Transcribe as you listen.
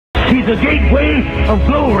He's a gateway of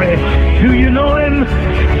glory. Do you know him?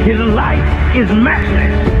 His light is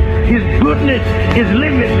matchless. His goodness is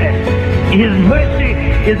limitless. His mercy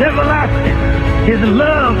is everlasting. His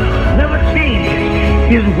love never changes.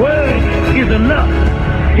 His word is enough.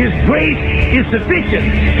 His grace is sufficient.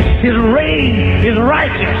 His reign is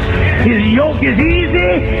righteous. His yoke is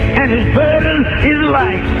easy and his burden is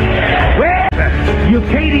light. Well, you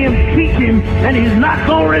can't even teach him and he's not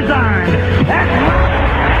going to resign. That's right.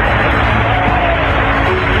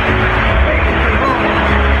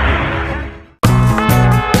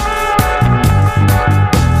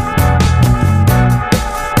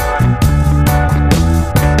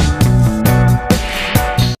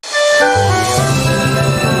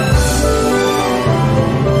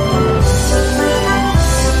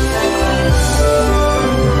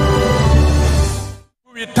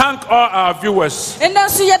 Thank all our viewers.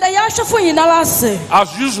 As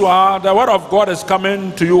usual, the word of God is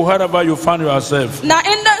coming to you wherever you find yourself. The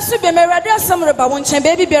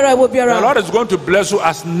Lord is going to bless you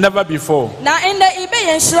as never before.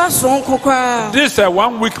 This is a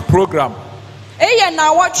 1 week program.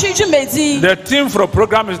 The theme for the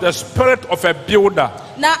program is the spirit of a builder.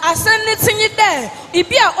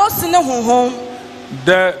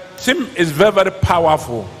 The theme is very, very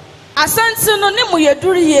powerful.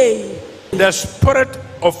 The spirit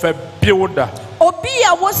of a builder.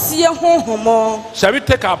 Shall we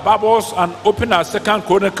take our Bibles and open our 2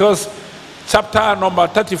 Chronicles chapter number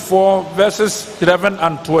 34 verses 11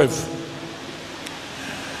 and 12.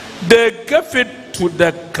 They gave it to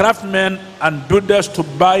the craftsmen and builders to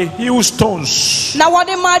buy hewn stones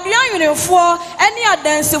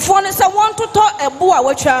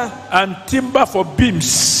and timber for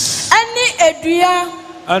beams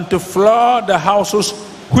and to floor the houses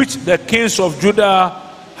which the kings of Judah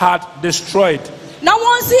had destroyed. And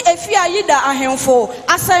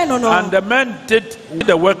the men did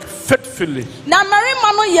the work faithfully.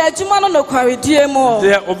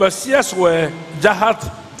 Their overseers were Jahath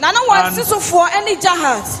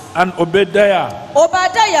and Obadiah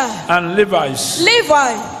and Levi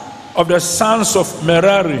of the sons of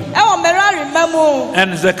Merari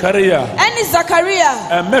and Zechariah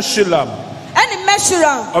and Meshullam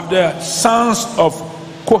of the sons of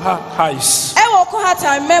Kohathites,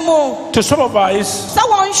 to supervise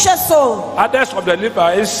others of the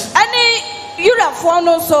Levites,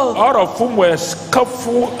 all of whom were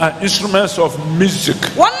skillful and instruments of music.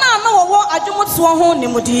 When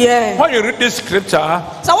you read this scripture,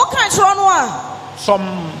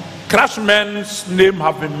 some craftsmen's names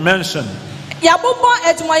have been mentioned,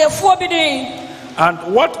 and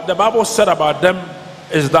what the Bible said about them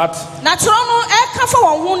is that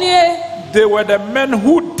they were the men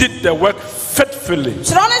who did the work faithfully.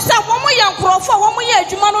 So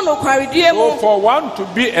for one to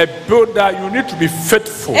be a builder, you need to be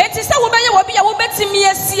faithful. One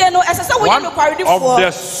of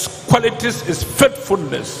the qualities is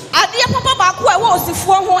faithfulness.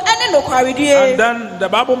 And then the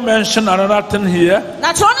Bible mentioned another thing here,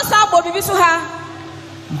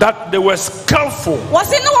 that they were skillful.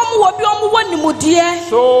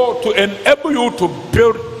 So to enable you to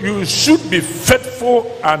build, you should be faithful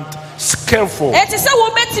and skillful.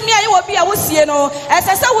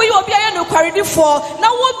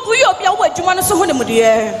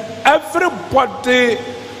 Everybody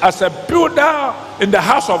as a builder in the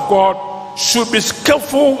house of God should be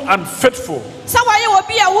skillful and faithful. You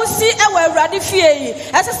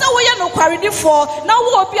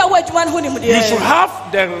should have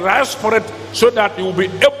the right spirit so that you will be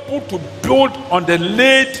able to build on the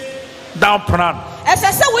laid down plan.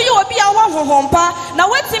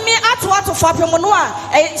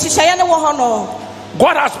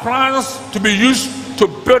 God has plans to be used to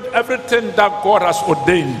build everything that God has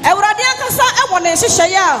ordained.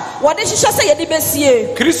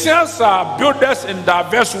 Christians are builders in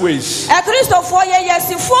diverse ways.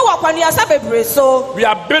 We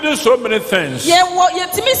are building so many things. We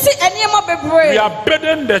are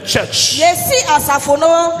building the church.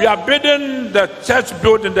 We are building the church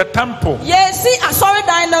building, the temple. We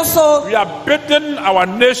are building our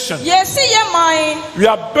nation. We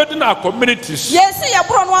are building our communities. We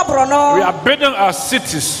are building our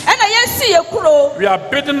cities. We are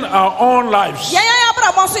building our own lives. We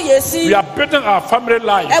are building our family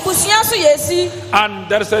lives. And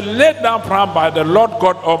there is a laid down plan by the Lord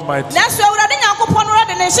God Almighty. We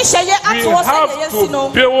have to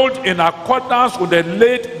build in accordance with the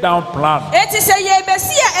laid down plan.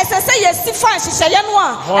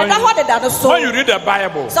 When you read the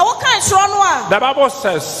Bible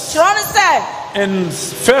says in 1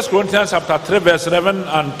 Corinthians chapter 3 verse 11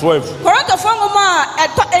 and 12.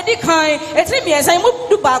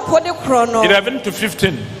 11 to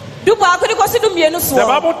 15. The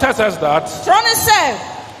Bible tells us that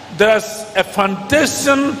there's a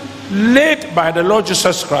foundation laid by the Lord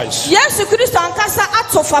Jesus Christ. And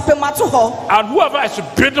whoever is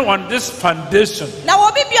building on this foundation should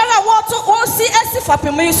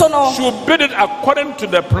build it according to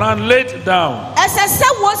the plan laid down.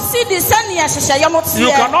 You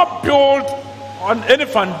cannot build on any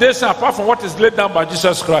foundation apart from what is laid down by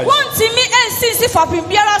Jesus Christ.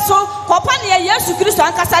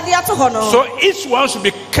 So each one should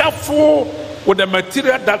be careful with the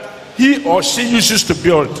material that he or she uses to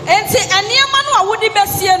build.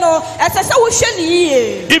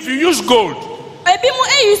 If you use gold, if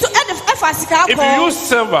you use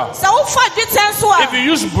silver, if you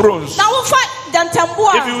use bronze,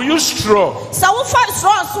 if you use straw,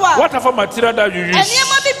 whatever material that you use,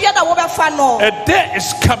 a day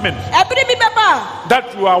is coming that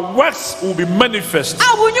your works will be manifest.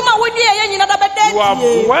 Your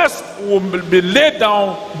works will be laid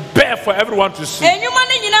down bare for everyone to see.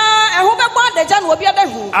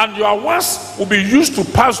 And your works will be used to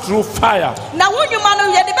pass through fire.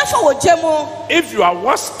 If your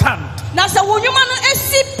works stand, the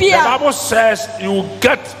Bible says you will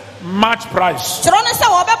get much price.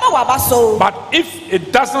 But if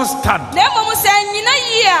it doesn't stand,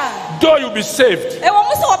 though you'll be saved,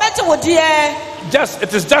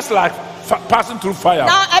 it is just like passing through fire.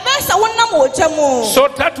 So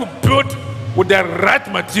try to build with the right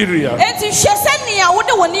material. Build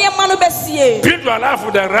your life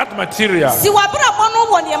with the right material. Let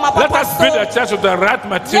us build a church with the right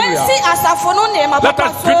material. Let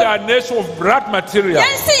us build our nation with the right material.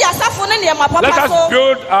 Let us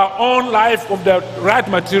build our own life with the right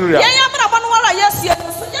material.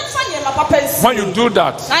 When you do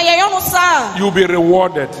that, you will be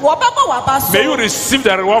rewarded. May you receive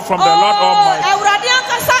the reward from the Lord Almighty.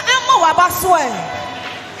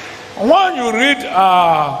 When you read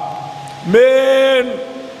main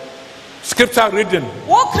scripture reading,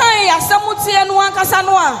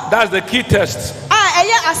 that's the key text.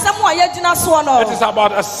 It is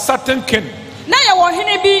about a certain king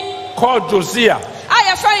called Josiah.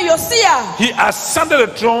 He ascended the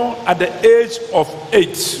throne at the age of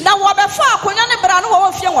 8.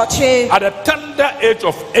 At the tender age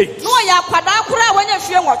of 8.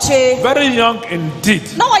 Very young indeed.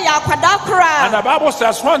 And the Bible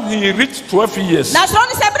says when he reached 12 years,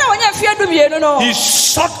 he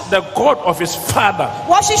sought the God of his father.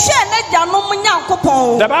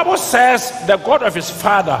 The Bible says the God of his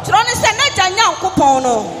father.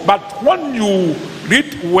 But when you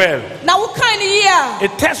read well,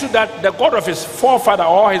 it tells you that the God of his forefather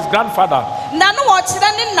or his grandfather,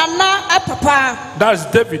 that's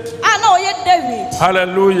David.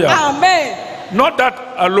 Hallelujah. Amen. Not that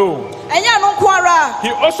alone. He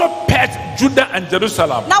also purged Judah and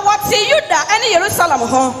Jerusalem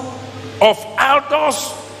of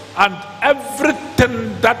idols and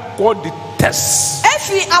everything that God detests. He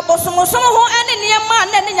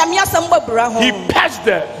purged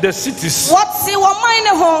the cities.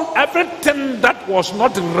 Everything that was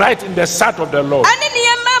not right in the sight of the Lord.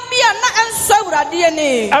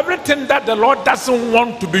 Everything that the Lord doesn't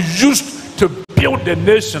want to be used to build the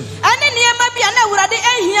nation.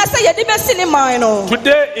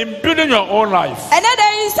 Today, in building your own life,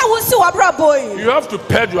 you have to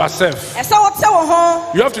purge yourself.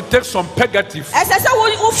 You have to take some purgative.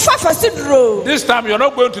 This time, you're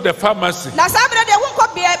not going to the pharmacy. The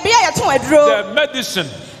medicine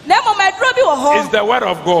is the word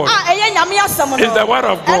of God. Is the word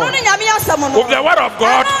of God. With the word of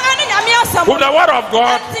God. With the word of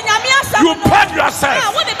God. You purge yourself.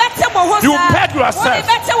 You purge yourself.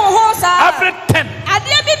 Everything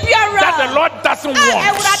that the Lord doesn't want.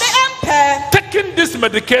 Taking this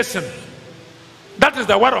medication. That is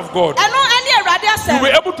the word of God. You will be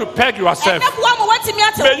able to peg yourself.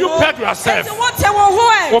 May you peg yourself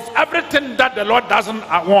of everything that the Lord doesn't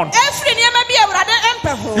want.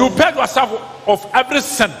 You peg yourself of every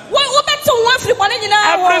sin.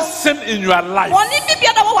 Every sin in your life. When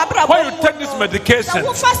you take this medication,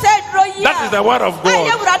 that is the word of God.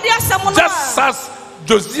 Just as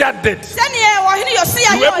Josiah did. You are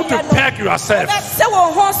able to peg yourself.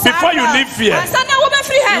 Before you leave here, you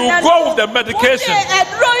will go with the medication.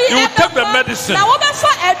 You will take the medicine.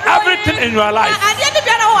 Everything in your life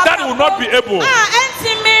that will not be able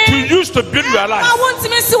to use to build your life,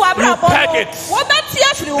 you peg it.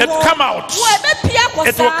 It come out.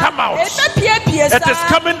 It will come out. It is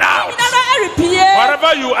coming out.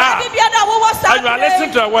 wherever you are, and you are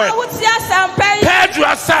listening to a word, purge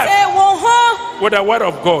yourself with the word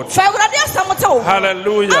of God.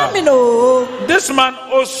 Hallelujah. This man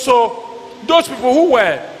also, those people who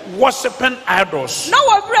were worshipping idols,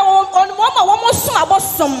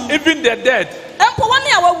 even the dead,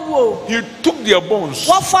 he took their bones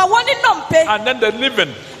and then the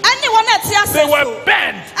living, they were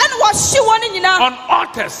burned on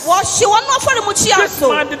altars. This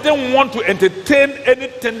man didn't want to entertain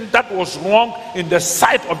anything that was wrong in the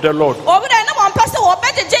sight of the Lord.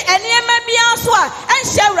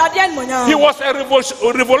 He was a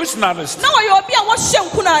revolutionist.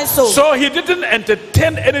 So he didn't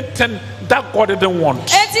entertain anything that God didn't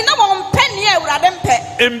want.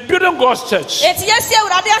 In building God's church, in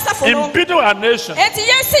building our nation, in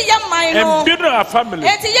building our family,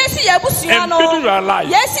 in building our life,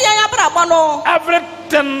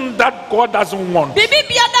 everything that God doesn't want, do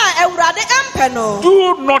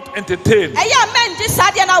not entertain. A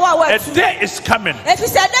day is coming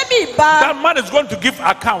that man is going to give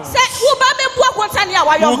account.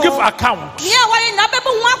 You will give account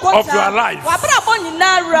of your life.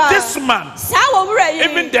 This man,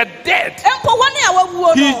 even the dead,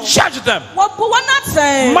 he judged them.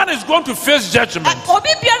 Man is going to face judgment. It's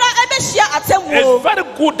very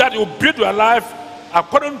good that you build your life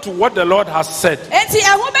according to what the Lord has said. Can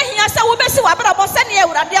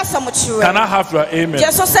I have your amen?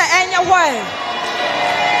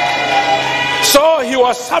 So he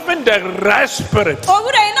was having the right spirit.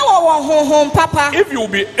 If you will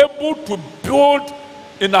be able to build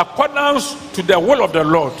in accordance to the will of the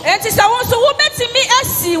Lord, you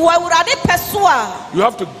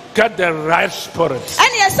have to get the right spirit.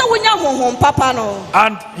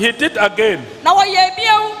 And he did again.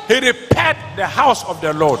 He repaired the house of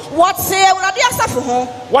the Lord.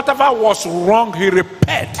 Whatever was wrong, he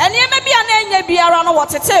repaired.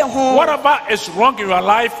 Whatever is wrong in your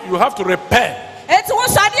life, you have to repair.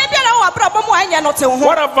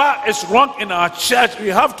 Whatever is wrong in our church, we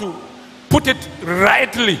have to put it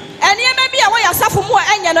rightly to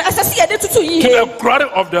the glory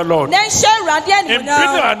of the Lord. In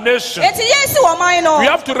building our nation, we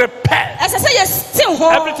have to repair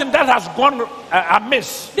everything that has gone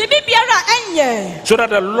amiss, so that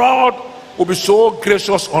the Lord will be so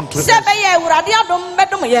gracious unto us.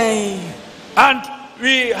 And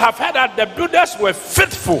we have heard that the builders were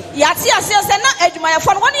faithful. To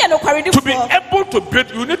be able to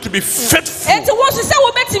build, you need to be faithful.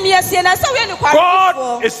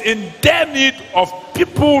 God is in their need of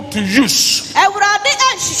people to use. But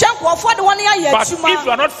if you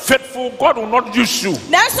are not faithful, God will not use you.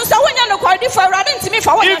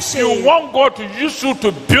 If you want God to use you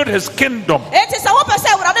to build his kingdom, if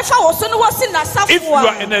you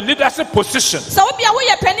are in a leadership position and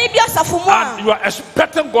you are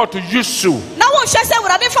expecting God to use you,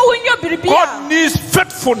 God needs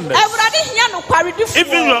faithfulness,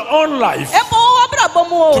 even in your own life, to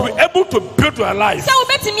be able to build your life to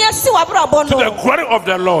the glory of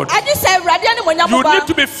the Lord. You need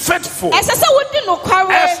to be faithful. As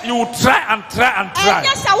you will try and try and try,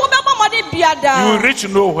 you will reach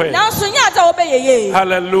nowhere.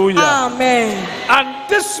 Hallelujah. Amen. And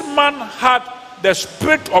this man had the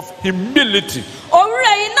spirit of humility. So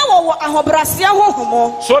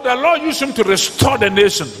the Lord used him to restore the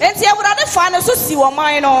nation.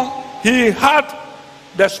 He had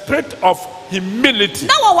the spirit of humility.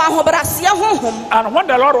 And when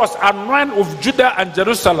the Lord was anointed with Judah and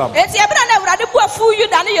Jerusalem and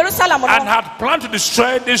had planned to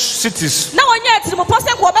destroy these cities,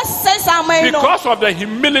 because of the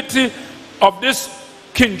humility of this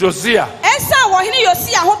King Josiah,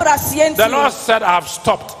 the Lord said, I have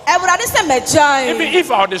stopped. Even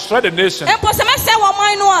if I will destroy the nation,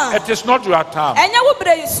 it is not your time. If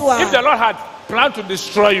the Lord had planned to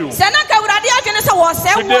destroy you today,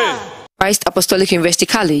 Christ Apostolic University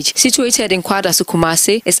College, situated in Kwadasu,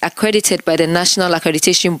 Kumasi, is accredited by the National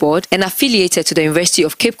Accreditation Board and affiliated to the University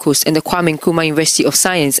of Cape Coast and the Kwame Nkrumah University of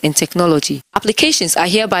Science and Technology. Applications are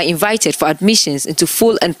hereby invited for admissions into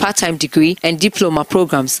full and part-time degree and diploma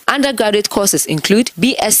programs. Undergraduate courses include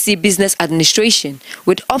BSc Business Administration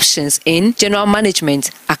with options in General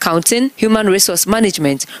Management, Accounting, Human Resource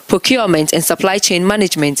Management, Procurement and Supply Chain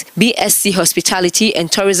Management, BSc Hospitality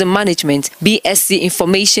and Tourism Management, BSc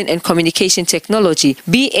Information and Communication Technology,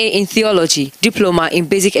 BA in Theology, Diploma in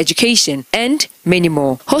Basic Education, and many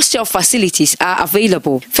more. Hostel facilities are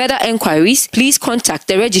available. Further enquiries, please contact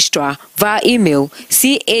the registrar via email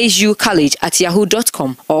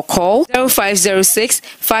caucollege@yahoo.com or call 0506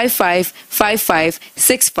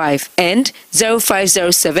 555565 and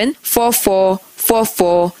 0507 44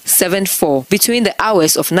 4474 between the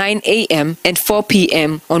hours of 9 a.m. and 4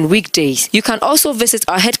 p.m. on weekdays. You can also visit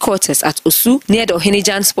our headquarters at Osu near the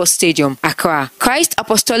Ohinijan Sports Stadium, Accra. Christ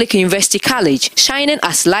Apostolic University College, shining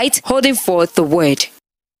as light, holding forth the word.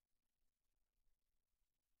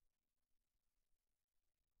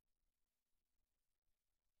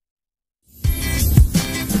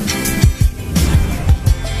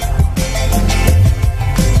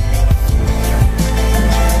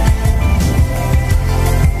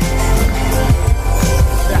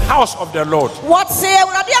 Of the Lord.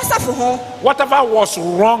 Whatever was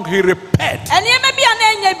wrong, he repaired.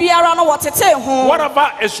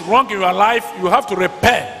 Whatever is wrong in your life, you have to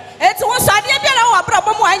repair.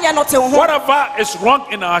 Whatever is wrong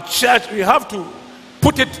in our church, we have to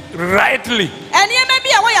put it rightly to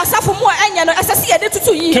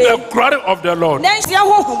the glory of the Lord.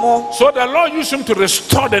 So the Lord used him to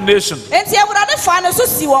restore the nation.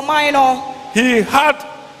 He had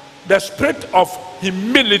the spirit of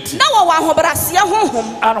humility.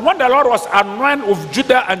 And when the Lord was anointed with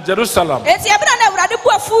Judah and Jerusalem and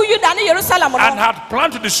had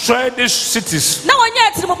planned to destroy these cities,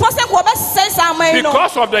 because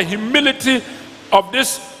of the humility of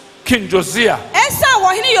this King Josiah,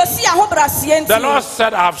 the Lord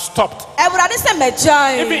said, I have stopped. Even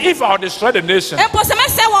if I destroy the nation,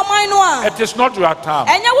 it is not your time.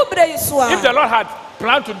 If the Lord had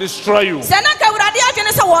planned to destroy you today,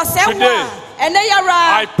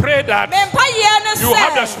 I pray that you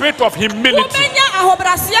have the spirit of humility, and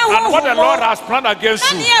what the Lord has planned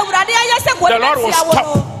against you, the Lord will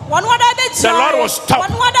stop. The Lord will stop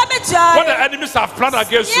what the enemies have planned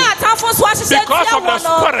against you, because of the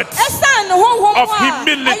spirit of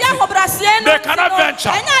humility. They cannot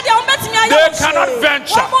venture. They cannot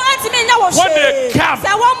venture. When they come,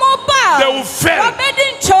 they will fail.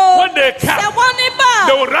 When they come,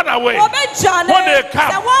 they will run away. When they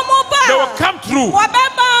come, they will come through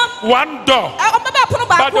one door, but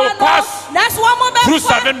they will pass through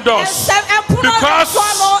 7 doors, because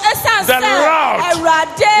the Lord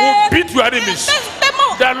will beat your enemies.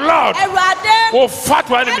 The Lord will fight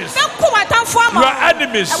your enemies. Your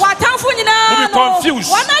enemies will be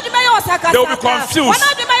confused. They will be confused.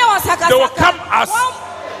 They will come as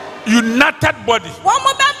united body, but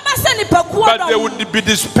they will be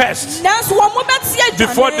dispersed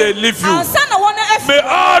before they leave you. May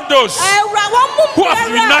all those who have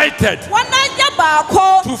united to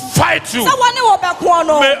fight you,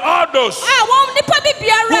 may all those who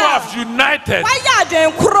have united to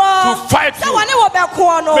fight you,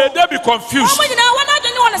 may they be confused.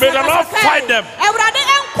 May the Lord fight them.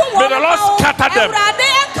 May the Lord scatter them.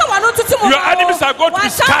 Your enemies are going to be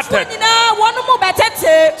scattered.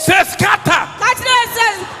 Say scatter.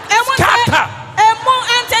 Scatter.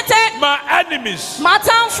 My enemies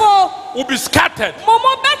will be scattered,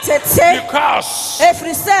 because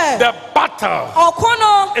the battle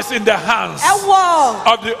is in the hands of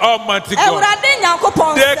the Almighty God.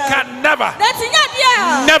 They can never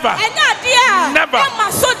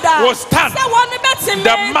will stand the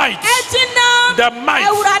might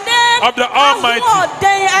of the Almighty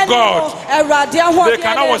God. They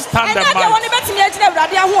cannot withstand the might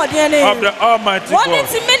of the Almighty God.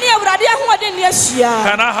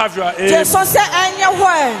 Can I have your amen?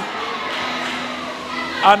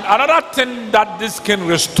 And another thing that this king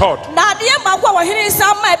restored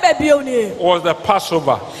was the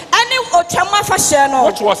Passover,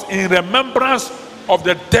 which was in remembrance of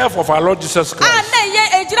the death of our Lord Jesus Christ.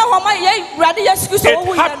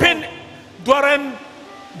 It happened during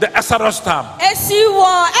the Exodus time.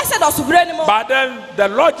 But then the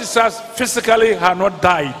Lord Jesus physically had not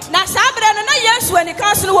died.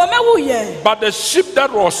 But the sheep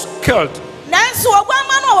that was killed in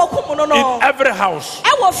every house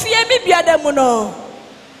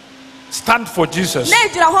stand for Jesus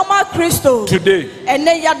today.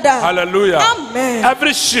 Hallelujah. Amen.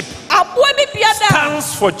 Every sheep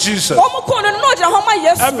stands for Jesus.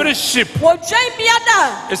 Every sheep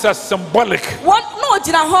is a symbolic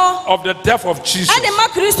of the death of Jesus.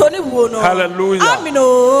 Hallelujah.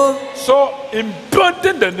 So in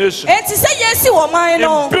building the nation, in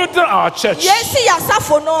building our church,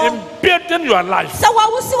 in building your life,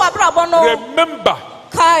 remember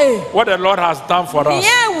what the Lord has done for us,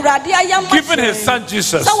 giving his son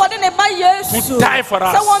Jesus to die for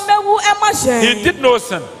us. He did no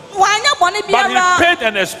sin. But he paid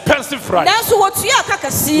an expensive price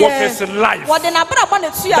with his life.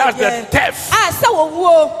 That's the death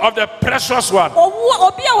of the precious one,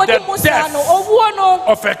 the death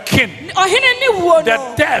of a king,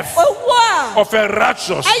 the death of a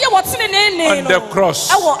righteous on the cross.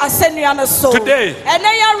 Today,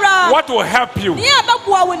 what will help you to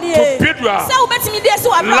build your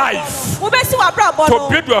life, to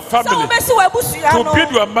build your family, to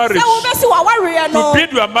build your marriage, to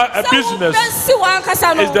build your business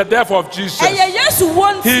is the death of Jesus.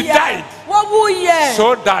 He died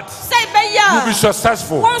so that you'll be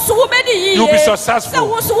successful. You'll be successful.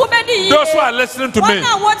 Those who are listening to me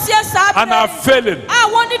and are failing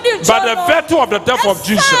by the virtue of the death of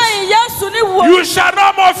Jesus, you shall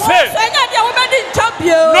no more fail.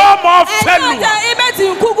 No more failure.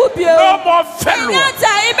 No more failure.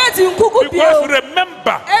 Because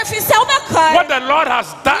remember what the Lord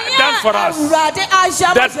has done for us.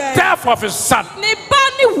 The death of his son,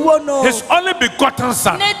 his only begotten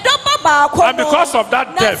son. And because of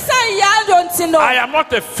that death, I am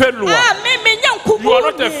not a failure. You are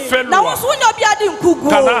not a failure.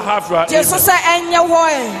 Can I have your amen?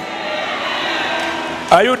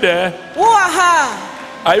 Are you there?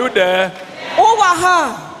 Are you there?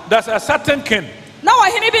 There's a certain king.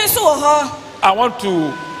 I want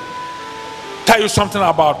to tell you something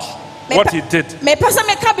about what he did.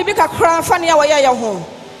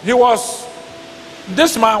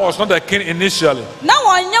 This man was not a king initially,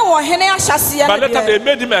 but later they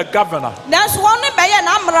made him a governor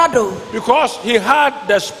because he had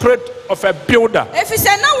the spirit of a builder.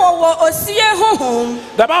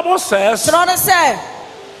 The Bible says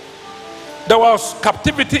there was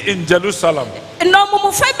captivity in Jerusalem,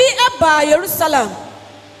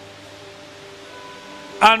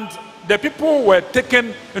 and the people were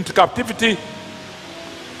taken into captivity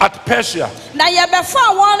at Persia.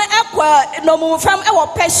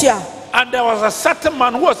 And there was a certain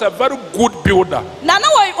man who was a very good builder,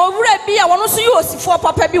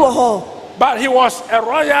 but he was a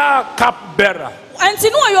royal cupbearer.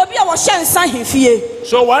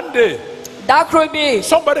 So one day,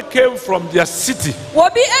 somebody came from their city,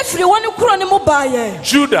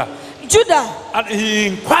 Judah, and he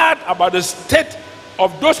inquired about the state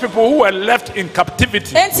of those people who were left in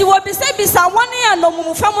captivity. When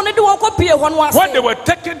they were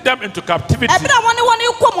taking them into captivity,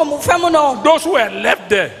 those who were left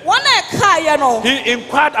there, he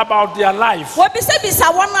inquired about their life.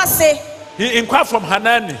 He inquired from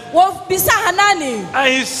Hanani, and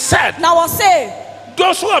he said,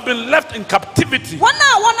 those who have been left in captivity,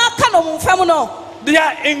 they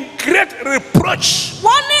are in great reproach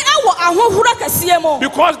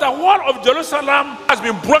because the wall of Jerusalem has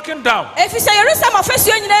been broken down and the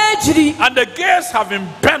gates have been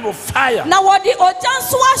burned with fire.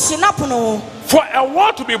 For a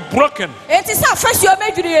wall to be broken means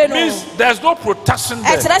there's no protection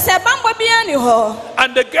there,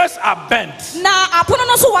 and the gates are bent. So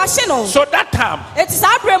that time,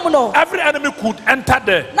 every enemy could enter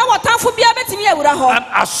there and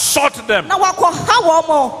assault them.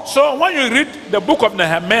 So when you read the book of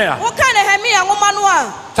Nehemiah,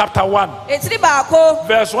 chapter 1,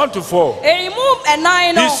 verse 1 to 4, he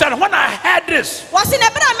said, when I heard this,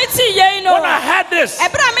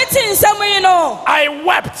 I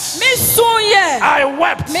wept. I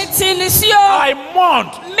wept. I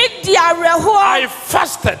mourned. I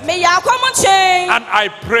fasted. And I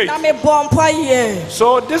prayed.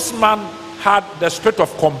 So this man had the spirit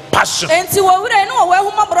of compassion.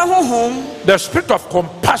 The spirit of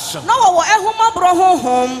compassion.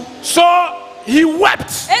 So he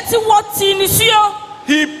wept.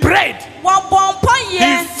 He prayed. He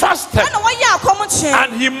fasted.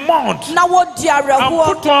 And he mourned. And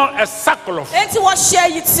put on a sackcloth.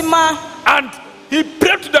 And he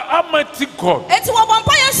prayed to the Almighty God and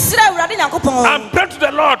prayed to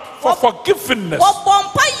the Lord for forgiveness of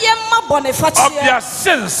their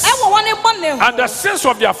sins and the sins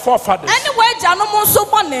of their forefathers. And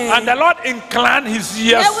the Lord inclined his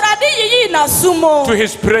ears to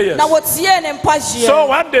his prayers. So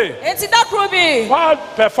one day, while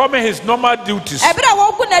performing his normal duties, he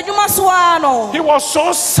was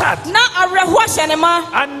so sad. And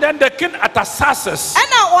then the king Artaxerxes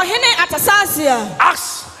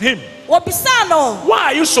asked him, why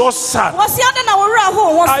are you so sad?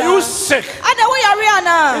 Are you sick?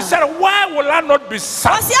 He said, why will I not be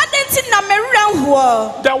sad?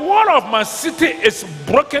 The wall of my city is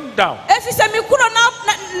broken down and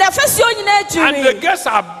the gates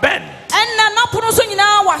are bent.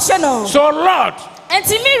 So Lord,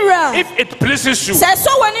 If it pleases you,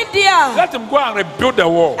 let him go and rebuild the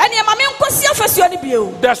wall.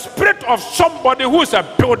 The spirit of somebody who is a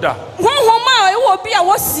builder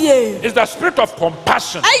is the spirit of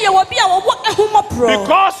compassion.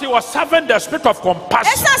 Because he was serving the spirit of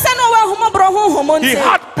compassion, he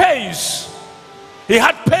had pains. He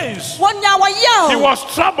had pains. He was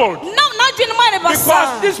troubled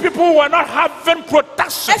because these people were not having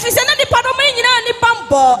protection.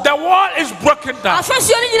 The wall is broken down.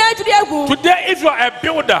 Today, if you are a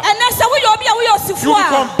builder, you are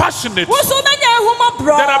compassionate.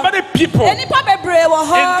 There are many people in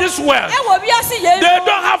this world, they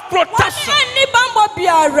don't have protection.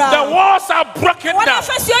 The walls are broken down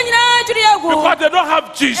because they don't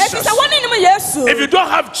have Jesus. If you don't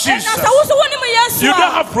have Jesus, you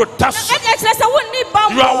don't have protection.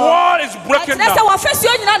 Your wall is broken down.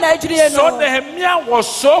 So Nehemiah was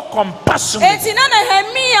so compassionate,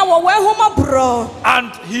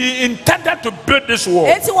 and he intended to build this wall,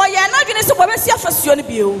 and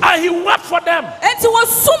he wept for them.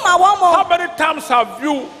 How many times have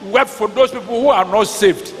you wept for those people who are not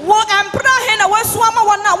saved?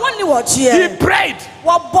 He prayed.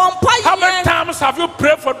 How many times have you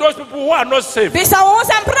prayed for those people who are not saved? He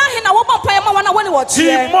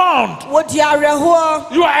mourned.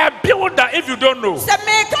 You are a builder if you don't know.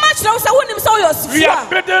 We are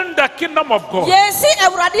building the kingdom of God.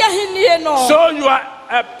 So you are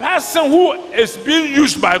a person who is being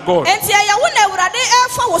used by God.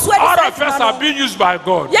 All of us are being used by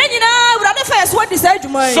God.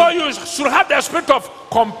 So you should have the spirit of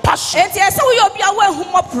compassion.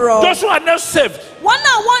 Those who are not saved,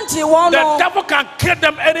 the devil can kill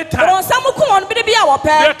them anytime.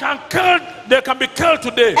 They can be killed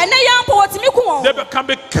today. They can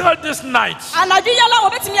be killed this night.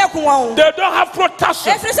 They don't have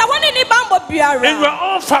protection in your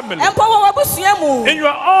own family. In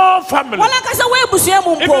your own family.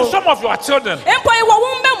 Even some of your children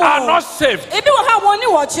are not saved. If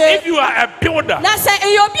you are a builder,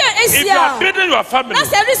 if you are building your family,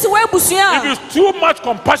 if it's too much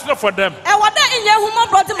compassion for them,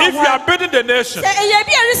 if you are building the nation,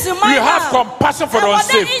 you have compassion for the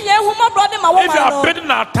unsaved. If you are building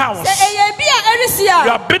our towns, you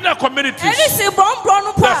are building our communities, the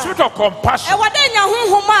spirit of compassion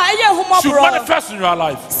should manifest in your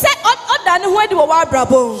life.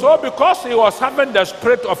 So because he was having the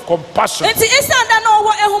spirit of compassion,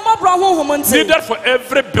 needed for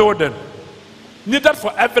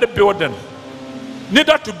every building,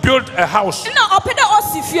 needed to build a house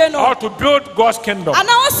or to build God's kingdom,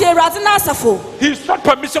 he sought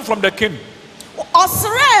permission from the king.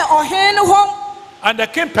 And the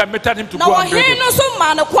king permitted him to go and build it.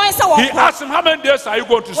 He asked him, how many days are you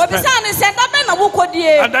going to spend?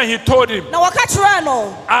 And then he told him.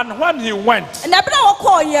 And when he went,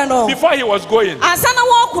 before he was going,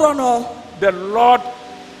 the Lord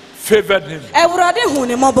favored him.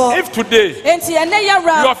 If today you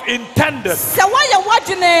have intended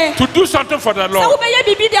to do something for the Lord, the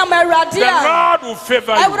Lord will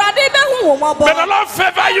favor you. May the Lord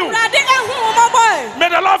favor you. May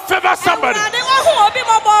the Lord favor somebody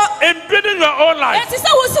in building your own life. The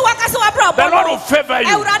Lord will favor you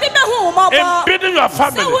in building your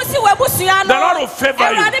family. The Lord will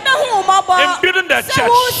favor you in building the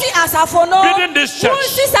church, building this church.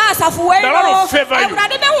 The Lord will favor you.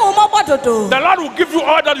 The Lord will give you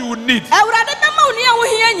all that you will need to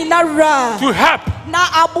help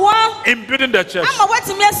in building the church.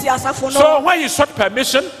 So when he sought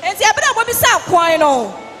permission,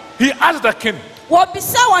 he asked the king,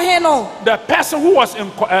 the person who was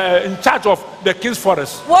in charge of the king's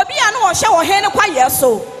forest,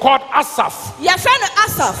 called Asaph.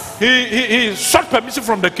 He sought permission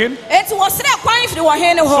from the king. So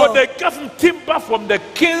they gave him timber from the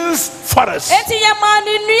king's forest. He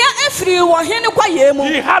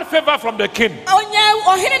had favor from the king.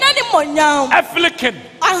 Earthly king.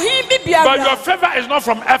 But your favor is not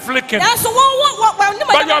from earthly king.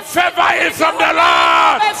 But your favor is from the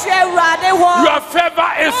Lord. Your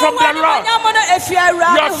favor is from the Lord. Your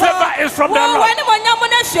favor is from the Lord.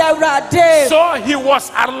 So he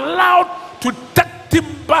was allowed to take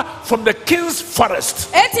timber from the king's forest.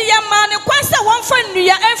 Not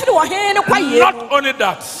only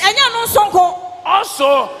that,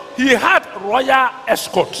 also he had royal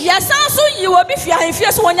escort.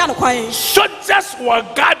 Soldiers were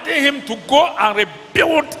guarding him to go and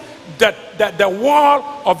rebuild the wall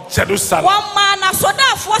of Jerusalem.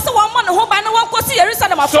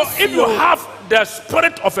 So if you have the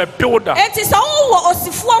spirit of a builder, the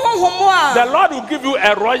Lord will give you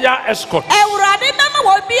a royal escort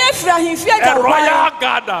a royal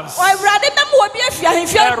guidance, a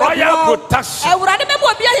royal protection.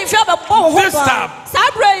 This time,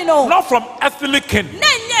 not from earthly king,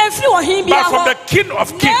 but from the King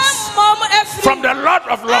of Kings, from the Lord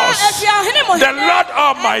of Lords, the Lord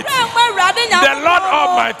Almighty, the Lord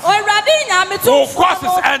Almighty will cause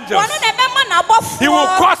his angels. He will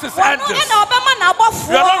cause his angels.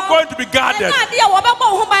 You are not going to be guarded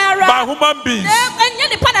by human beings,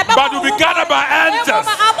 but you'll be guarded by angels.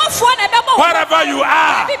 Wherever you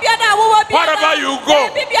are, wherever you go,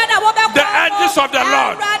 the angels of the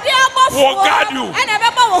Lord will guard you.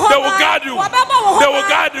 They will guard you. They will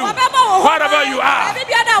guard you. Wherever you are,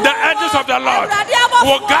 the angels of the Lord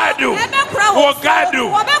will guide you. Will guide you.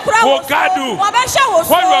 Will guide you.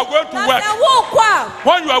 When you are going to work,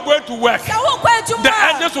 when you are going to work, the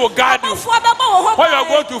angels will guide you. When you are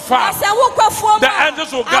going to farm, the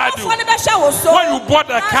angels will guide you. When you board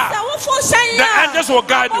a car, the angels will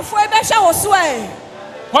guide you.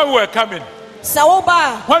 When we were coming,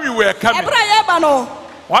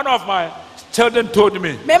 one of my children told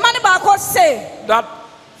me that,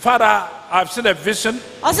 Father, I've seen a vision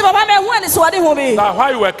that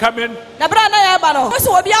while you were coming,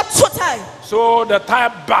 so the tire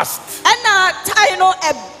burst.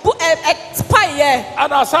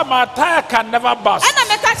 And I said, my tire can never burst. It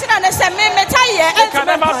can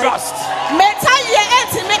never burst.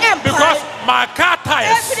 Because my car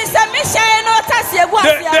tires,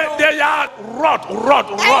 they are rod.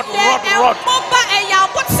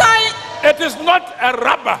 It is not a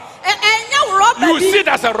rubber. You see it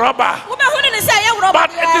as a rubber, but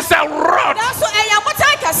it is a rod.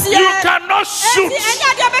 You cannot shoot,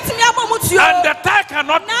 and the tire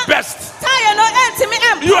cannot burst.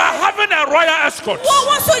 You are having a royal escort. You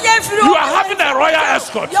are having a royal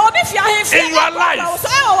escort in your life.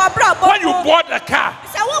 When you board a car,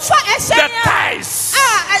 the tires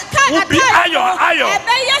will be iron.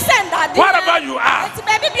 Wherever you are,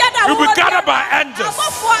 you'll be guarded by angels.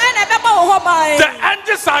 The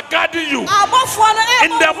angels are guarding you in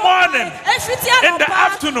the morning, in the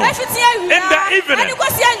afternoon, in the evening, and even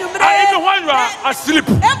when you are asleep.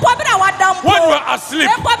 When you are asleep,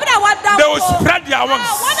 they will spread their wings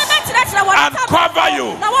and cover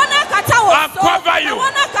you. And cover you.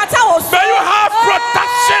 May you have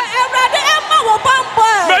protection.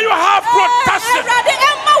 May you have protection.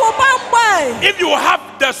 If you have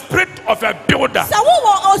the spirit of a builder, the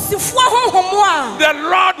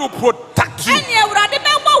Lord will protect you.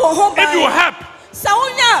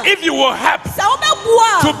 If you will help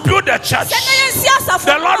to build a church,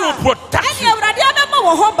 the Lord will protect you.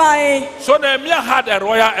 So Nehemiah had a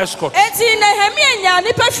royal escort.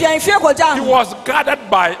 He was guarded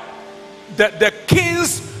by the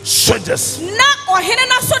king's soldiers.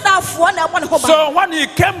 So when he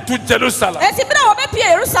came to Jerusalem, he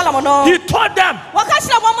told them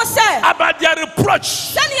about their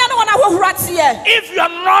reproach. If you are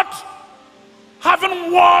not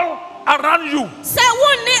having wall around you,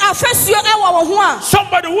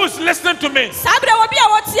 somebody who is listening to me,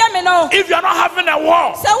 if you are not having a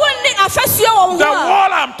wall, the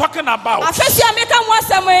wall I'm talking about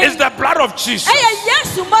is the blood of Jesus.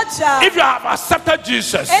 If you have accepted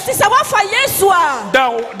Jesus,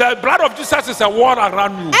 the blood of Jesus is a wall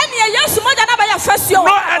around you.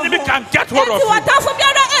 No enemy can get hold of you.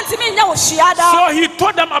 So he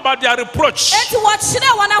told them about their reproach,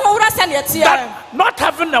 that not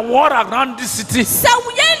having a wall around this city is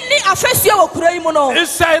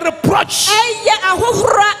a reproach,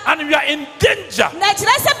 and we are in danger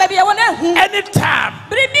anytime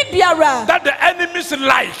that the enemies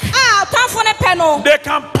like, they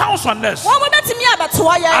can pounce on us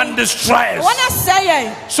and destroy us.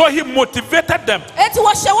 So he motivated them. And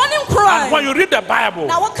when you read the Bible,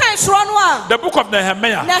 the book of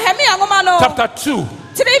Nehemiah, chapter 2,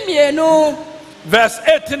 verse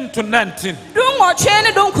 18 to 19,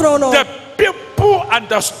 the people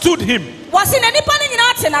understood him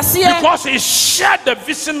because he shared the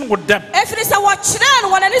vision with them. If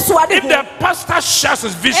the pastor shares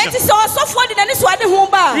his vision,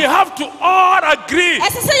 we have to all agree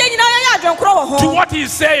to what he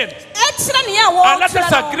is saying, and let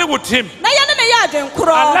us agree with him, and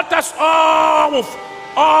let us all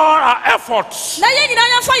our efforts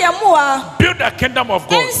build the kingdom of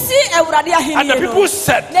God. And the people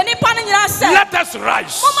said, let us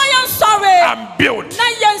rise and build.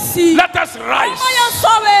 Let us rise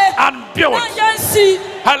and build.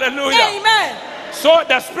 Hallelujah. Amen. So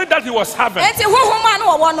the spirit that he was having,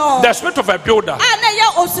 the spirit of a builder,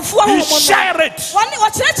 He shared it.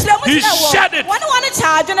 He shared it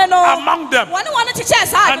among them.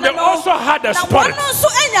 And they also had a spirit.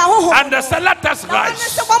 And they said, let us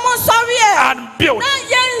rise and build.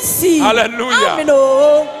 Hallelujah.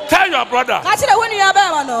 Tell your brother.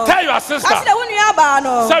 Tell your sister.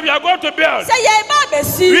 So we are going to build.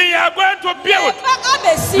 We are going to build.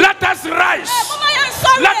 Let us rise.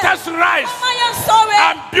 Let us rise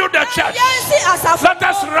and build the church. Let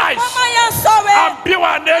us rise and build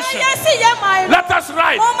our nation. Let us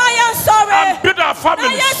rise and build our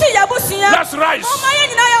families. Let's rise.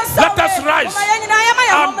 Let us rise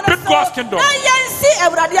and build God's kingdom.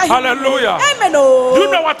 Hallelujah. Do you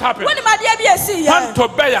know what happened? When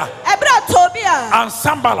Tobiah and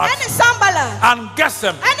Sanballat and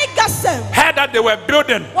Geshem heard that they were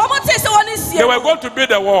building, they were going to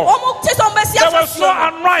build a wall. They were so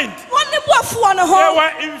annoyed. They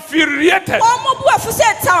were infuriated.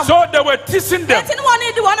 So they were teasing them. They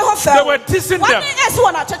were teasing them in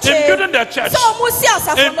building their church,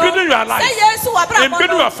 in building your life, in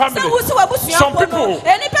building your family. Some people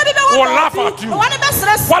will laugh at you.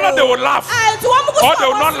 Whether they will laugh or they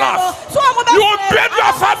will not laugh, you will build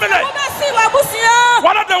your family.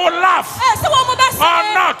 Whether they will laugh or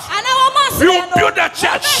not, you will build the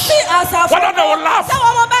church. Whether they will laugh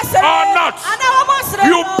or not,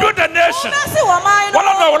 you will build the nation.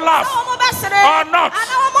 Whether they will laugh or not,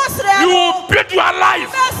 you will build your life.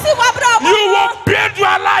 You will build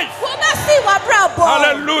your life.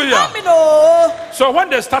 Hallelujah. So when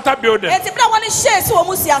they started building,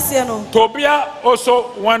 Tobiah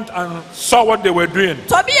also went and saw what they were doing.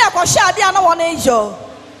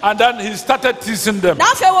 And then he started teasing them.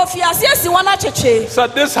 So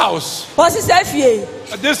this house,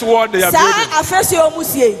 this wall they are building,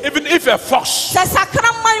 even if a fox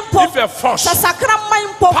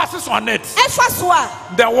passes on it,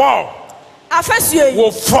 the wall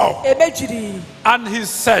will fall. And he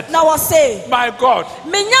said, my God,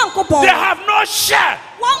 they have no share.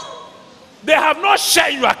 They have no share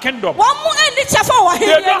in your kingdom. They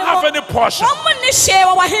don't have any portion.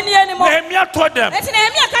 Nehemiah told them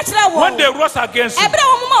when they rose against him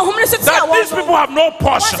that these people have no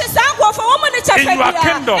portion in your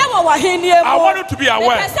kingdom. I want you to be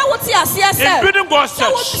aware. In building God's church,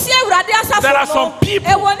 there are some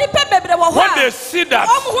people, when they see that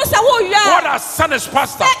God has sent his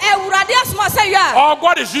pastor, or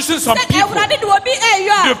God is using some people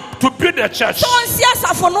to build the church,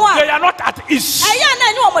 they are not at ease.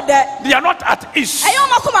 They are not at ease.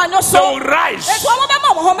 They will rise.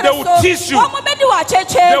 They will tease you. They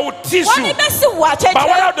will tease you. But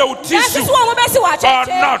whether they will tease you or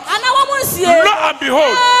not, lo and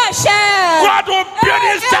behold, God will build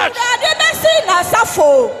his church.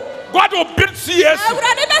 God will build CACI.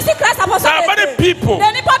 There are many people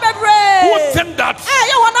who think that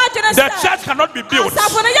the church cannot be built,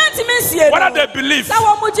 whether they believe or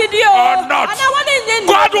not.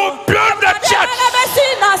 God will build the church.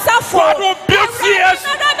 God will build CACI.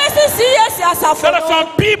 There are some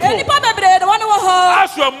people, as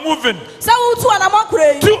you are moving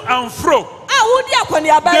to and fro,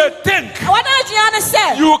 they think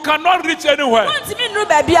you cannot reach anywhere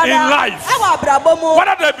in life,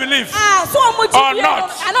 whether they believe or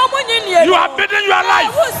not. You are building your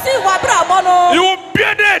life. You will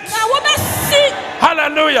build it.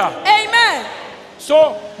 Hallelujah. Amen.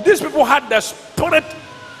 So these people had the spirit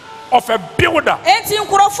of a builder.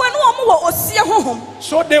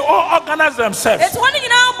 So they all organized themselves.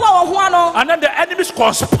 And then the enemies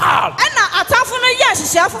conspired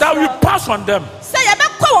that we pass on them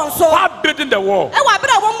while building the wall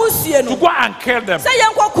to go and kill them.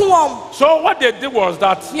 So what they did was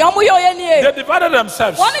that they divided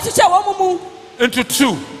themselves into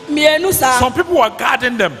two. Some people were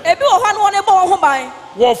guarding them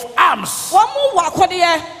with arms.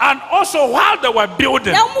 And also while they were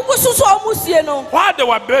building,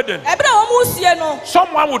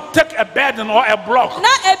 someone would take a burden or a block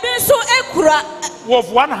with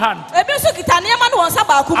one hand, and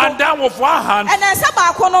then with one hand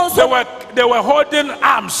they were holding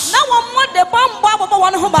arms,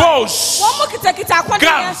 bows,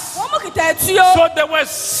 guns. So they were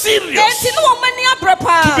serious to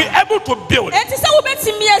be able to build.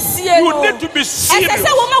 You need to be serious.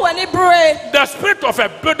 The spirit of a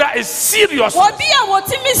builder is seriousness.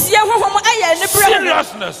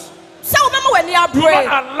 Seriousness. Do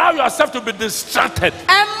not allow yourself to be distracted.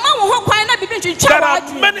 There are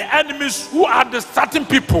many enemies who are distracting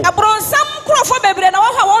people while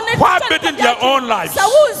building their own lives,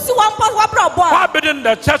 while building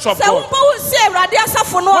the church of God.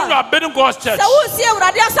 When you are building God's church,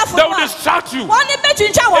 they will distract you.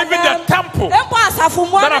 Even the temple, there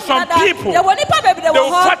are some people, they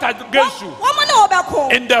will fight against you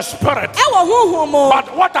in the spirit.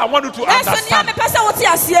 But what I want you to understand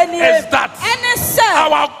is that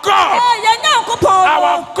our God,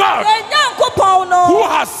 who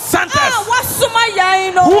has sent us,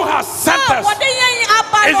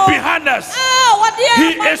 is behind us. He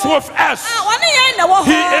is with us.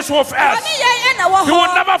 He is with us. He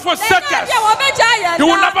will never forsake us. He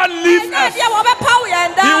will never leave us. He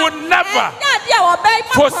will never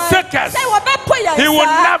forsake us. He will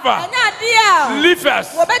never leave us.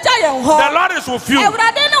 The Lord is with you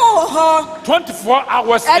 24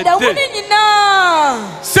 hours a day.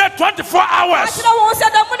 Say 24 hours. The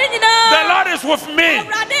Lord is with me.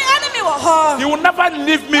 He will never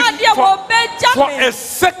leave me for a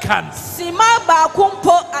second.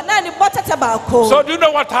 So do you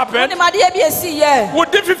know what happened?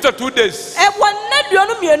 Within 52 days.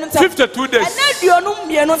 52 days.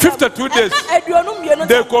 52 days.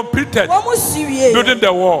 They completed building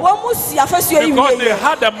the wall. Because they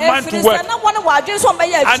had a mind to work.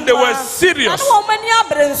 And they were serious.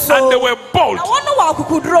 And they were bold.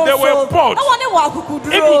 They were bold.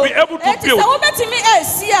 If you be able to build,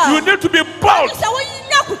 you need to be bold.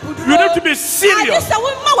 You need to be serious.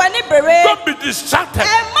 Don't be distracted.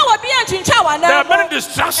 There are many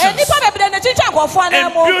distractions in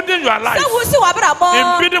building your life, in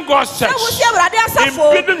building God's church, in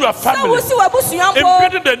building your family, in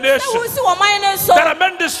building the nation. There are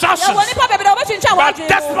many distractions. But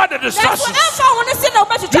despite the distractions,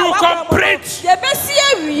 you complete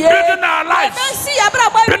building our lives,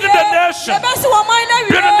 building the nation,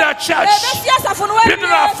 building the church,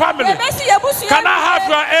 building our family. Can I have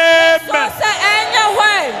your amen?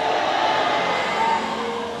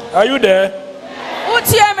 Are you there?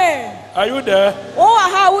 Are you there?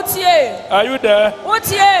 Are you there?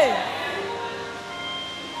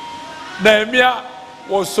 Nehemiah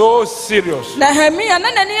was so serious.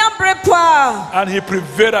 And he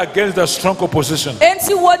prevailed against the strong opposition.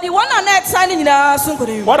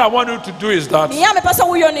 What I want you to do is that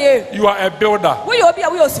you are a builder.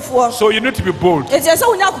 So you need to be bold. You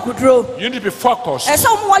need to be focused.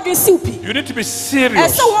 You need to be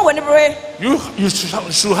serious. You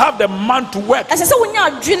should have the mind to work. And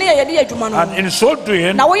in so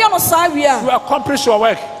doing, you accomplish your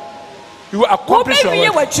work. You accomplish your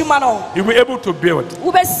work. You will be able to build.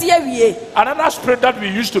 Another spirit that we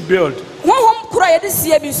used to build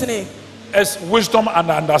is wisdom and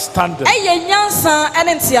understanding.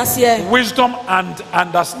 Wisdom and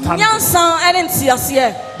understanding.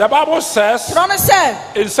 The Bible says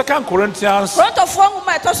in 2 Corinthians,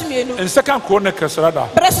 in 2 Chronicles rather,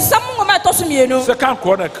 2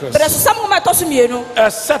 Chronicles, a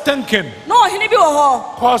certain king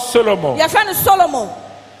called Solomon,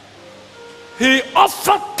 he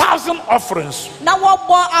offered 1,000 offerings.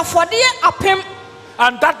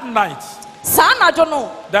 And that night,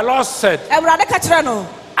 the Lord said,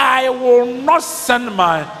 I will not send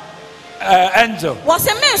my angel. I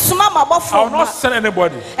will not send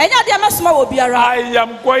anybody. I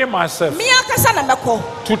am going myself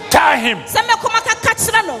to tell him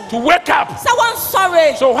to wake up.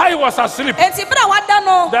 So while he was asleep,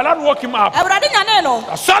 the Lord woke him up.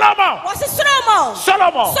 Solomon,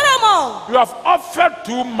 you have offered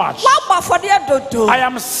too much. I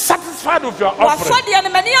am satisfied with your offering.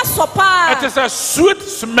 It is a sweet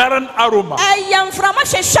smelling aroma.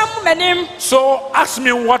 So ask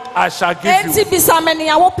me what I shall give you.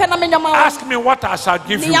 Ask me what I shall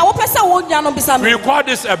give you. We call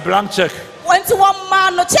this a blank check. When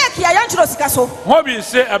we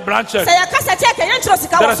say a blank check,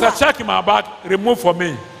 there is a check in my bag, remove for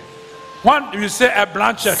me. When you say a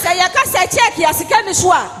blank check, do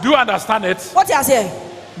you understand it?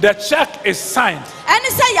 The check is signed.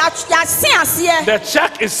 The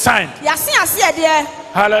check is signed.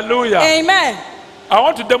 Hallelujah. Amen. I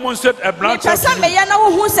want to demonstrate a blank check.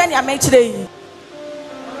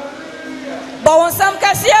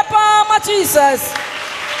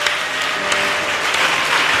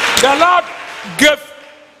 The Lord gave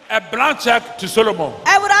a blank check to Solomon.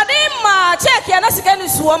 The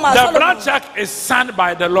blank check is signed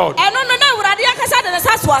by the Lord.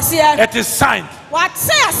 It is signed.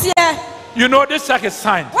 You know this check is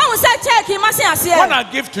signed. When I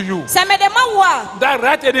give to you, that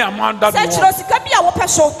write any amount that you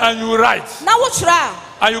want, and you write,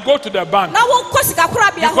 and you go to the bank,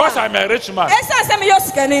 because I'm a rich man.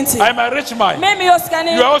 I'm a rich man.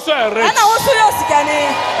 You are also a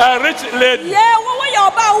rich lady.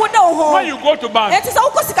 When you go to bank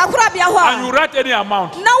and you write any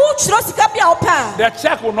amount, the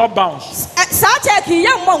check will not bounce.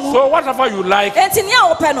 So whatever you like,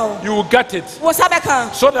 you will get it. So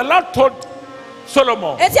the Lord told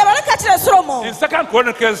Solomon in 2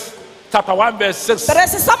 Chronicles chapter 1 verse 6 and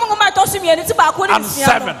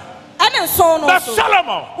 7. But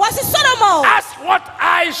Solomon, ask what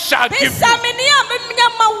I shall give you.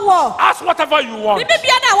 Ask whatever you want.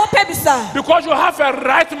 Because you have a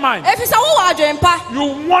right mind. You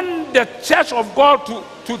want the church of God to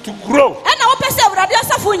grow.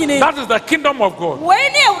 That is the kingdom of God.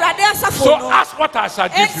 So ask what I shall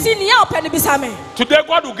give you. Today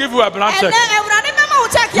God will give you a blank check.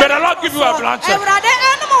 May the Lord give you a blank check.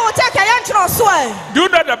 Do you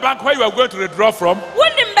know the bank where you are going to withdraw from?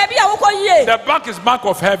 The bank is Bank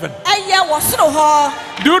of Heaven.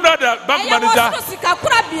 Do you know the bank manager?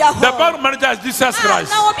 The bank manager is Jesus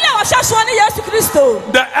Christ.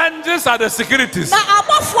 The angels are the securities.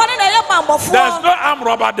 There's no armed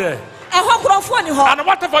robber there. And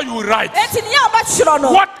whatever you write,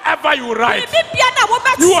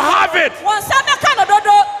 you have it.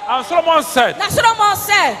 And Solomon said,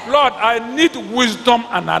 Lord, I need wisdom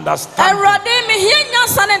and understanding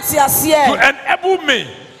to enable me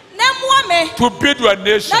to build your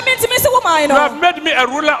nation. You have made me a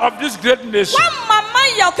ruler of this great nation.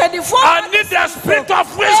 I need the spirit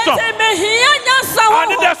of wisdom. I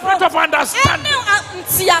need the spirit of understanding.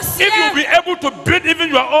 If you be able to build even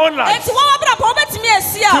your own life, to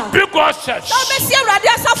build God's church, to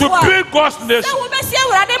build God's nation,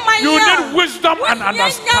 you need wisdom and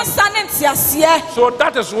understanding. So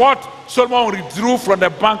that is what Solomon withdrew from the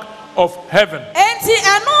bank of heaven. And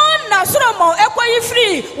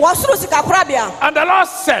the Lord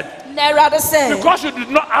said, because you did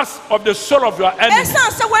not ask of the soul of your enemy,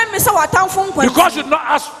 because you did not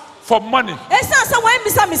ask for money, you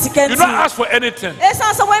did not ask for anything,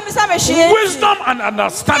 wisdom and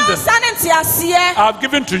understanding I have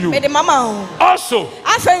given to you. Also,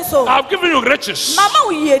 I have given you riches. I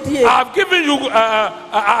have given you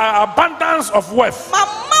abundance of wealth. I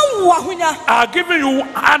have given you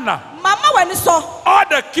honor. All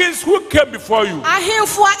the kings who came before you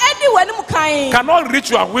cannot reach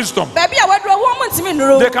your wisdom. They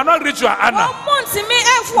cannot reach your honor.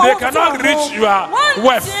 They cannot reach your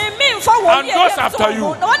wealth. And those after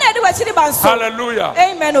you. Hallelujah.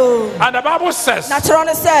 Amen. And the Bible says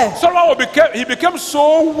Solomon became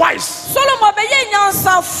so wise.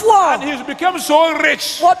 And he became so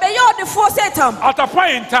rich. At a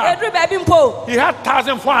point in time, he had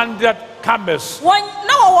 1,400 camels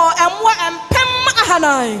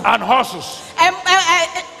and horses, and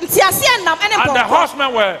the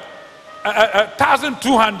horsemen were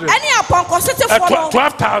 1,200,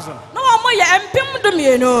 12,000.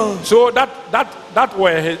 So that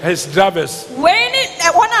were his drivers.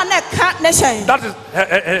 That is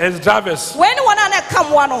his drivers.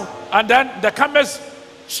 And then the camels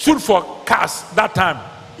stood for cars that time.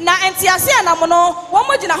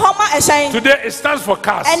 Today it stands for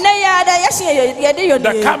cars. The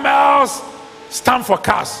camels stand for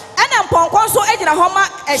cars.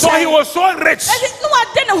 So he was so rich. And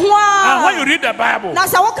when you read the Bible,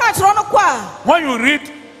 when you read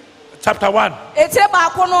chapter 1,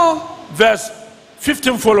 verse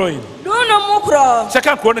 15 following, 2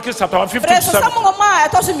 Chronicles chapter 1, 15 to 17,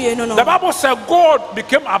 the Bible said gold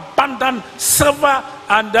became abundant, silver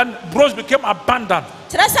and then bronze became abundant.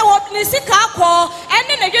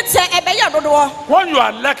 When you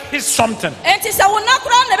are like his something,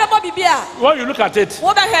 when you look at it,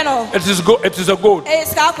 it is a gold.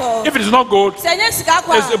 If it is not gold, it's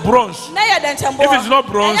a bronze. If it is not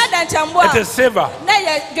bronze, it is silver.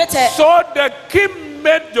 So the king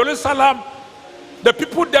made Jerusalem, the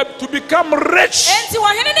people there, to become rich.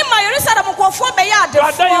 But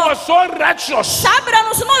then he was so righteous.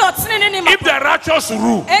 If the righteous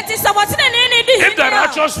rule,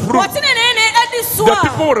 the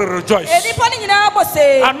people will rejoice.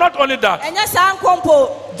 And not only that,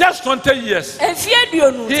 just 20 years,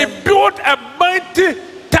 he built a mighty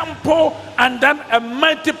temple and then a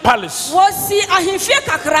mighty palace.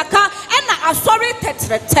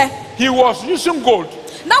 He was using gold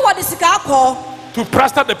to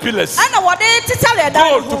plaster the pillars.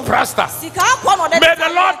 Gold to plaster. May the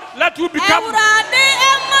Lord let you become a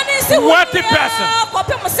wealthy person.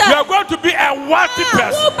 You are going to be a wealthy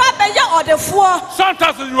person.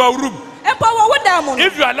 Sometimes in your room,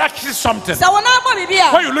 if you are like something,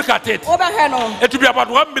 when you look at it, it will be about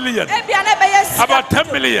 1 million, about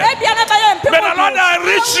 10 million. May the Lord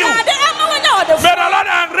enrich you. May the Lord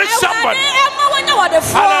enrich somebody.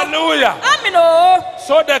 Hallelujah.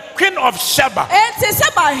 So the queen of Sheba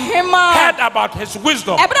heard about his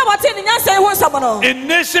wisdom in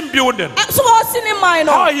nation building.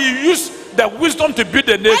 How he used the wisdom to build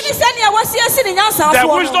the nation, the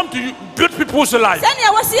wisdom to build people's lives. I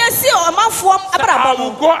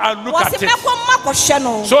will go and look at it.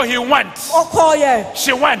 So he went.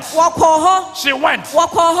 She went. She went.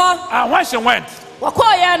 And when she went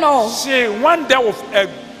there with a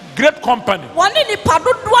great company. Many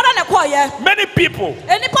people.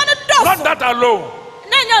 Not that alone.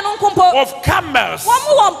 Of camels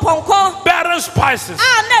bearing spices.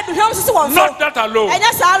 Not that alone.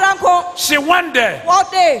 She went there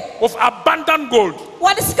with abundant gold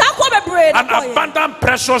and abundant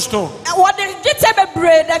precious stone. And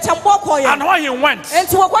when he went,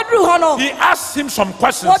 he asked him some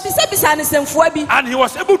questions and he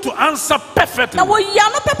was able to answer perfectly. And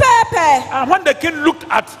when the king looked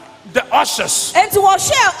at the ushers, the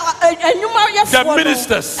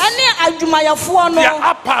ministers, their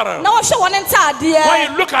apparel, when you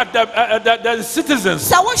look at the citizens,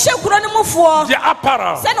 their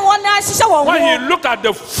apparel, when you look at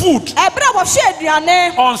the food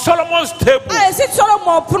on Solomon's table,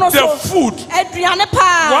 the food,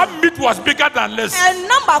 one meat was bigger than this,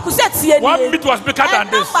 one meat was bigger than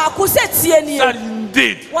this. So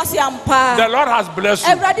indeed, the Lord has blessed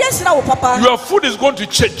you. Your food is going to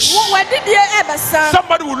change.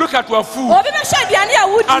 Somebody will look at your food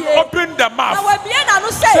and open the mouth.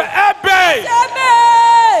 Say, Ebe!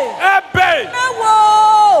 Ebe!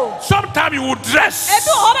 Sometimes you will dress and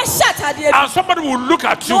somebody will look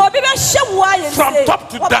at you from top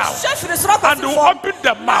to down and they will open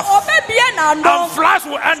the mouth and flies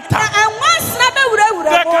will enter.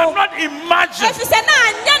 They cannot imagine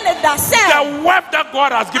the wealth that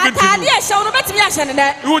God has given to you.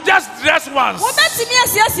 You will just dress once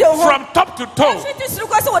from top to toe.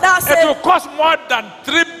 It will cost more than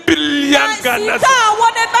 3 billion Ghana. Say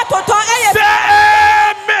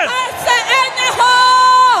amen.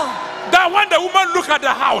 That when the woman look at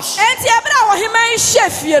the house, the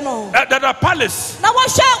palace,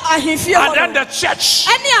 and then the church,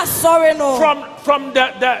 from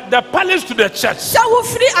the palace to the church,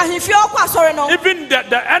 even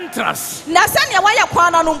the entrance, the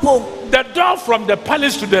door from the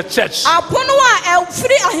palace to the church,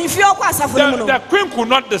 the queen could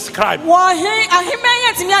not describe.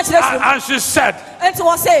 And she said,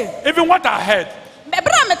 even what I heard,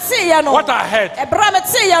 what I heard,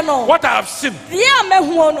 what I have seen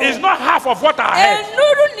is not half of what I heard.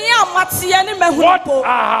 What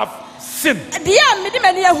I have seen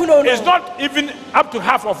is not even up to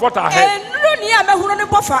half of what I heard.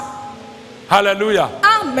 Hallelujah.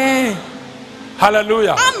 Amen.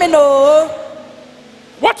 Hallelujah. Amen.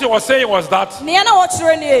 What he was saying was that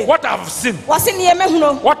what I have seen,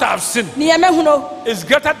 what I have seen is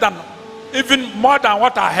greater than, even more than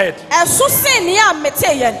what I heard.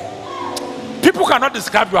 People cannot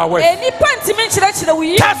describe your wealth. Tell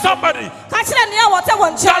somebody that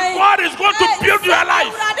God is going to build your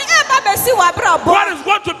life. God is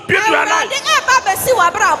going to build your life.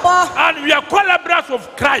 And we are collaborators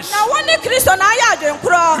of Christ.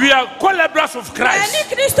 We are collaborators of Christ.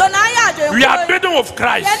 We are building of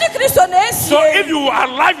Christ. So if you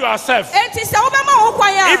allow yourself,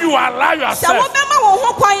 if you allow yourself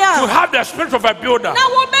to have the spirit of a builder,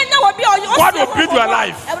 God will build your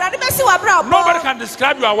life. Nobody can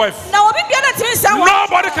describe your wealth.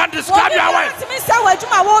 Nobody can describe your wealth.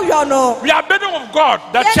 We are building of God,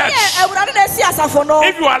 the church.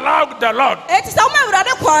 If you allow the Lord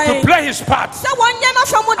to play his part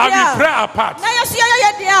and we play our part,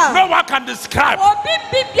 no one can describe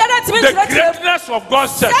the greatness of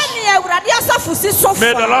God's church.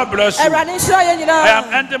 May the Lord bless you. I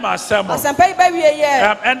am ending my sermon. I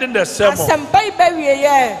am ending the sermon.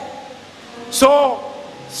 So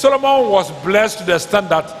Solomon was blessed to the extent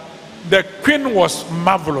that the queen was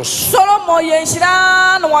marvelous. The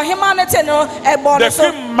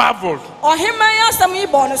queen marveled.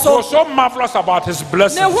 She was so marvelous about his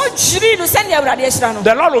blessings.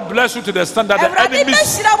 The Lord will bless you to the extent that the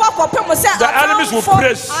enemies will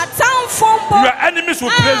praise. Your enemies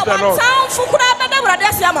will praise the Lord.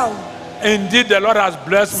 Indeed, the Lord has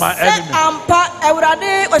blessed my enemy.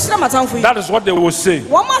 That is what they will say.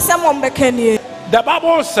 The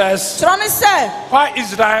Bible says, while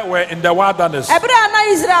Israel were in the wilderness, the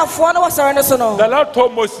Lord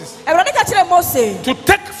told Moses to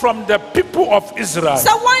take from the people of Israel,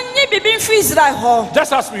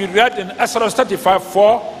 just as we read in Exodus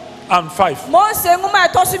 35:4 and 5.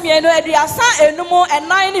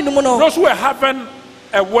 Those who were having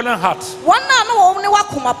a willing heart.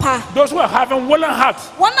 Those who are having willing heart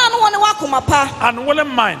and willing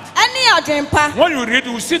mind. When you read,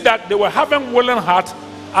 you see that they were having willing heart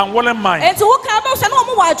and willing mind.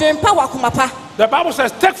 The Bible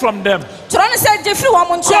says, take from them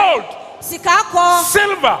gold,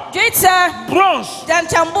 silver, bronze, and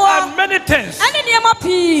many things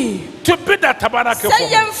to build the tabernacle for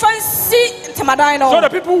him. So the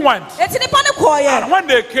people went, and when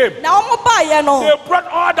they came, they brought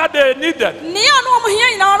all that they needed. They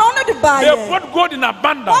brought gold in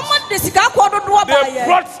abundance. They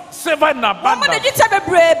brought silver in abundance. They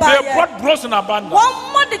brought bronze in abundance.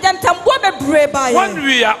 When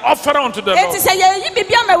we are offering unto the Lord,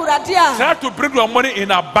 try to bring your money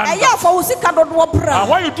in abundance. And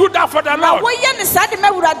when you do that for the Lord,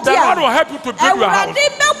 the Lord will help you to build your house.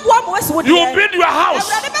 You will build your house.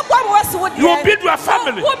 You will build your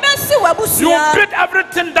family. You will build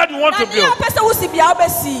everything that you want to build.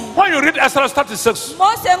 When you read Exodus 36,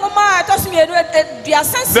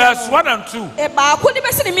 verse 1 and 2,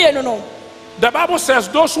 the Bible says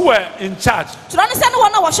those who were in charge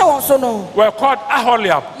were called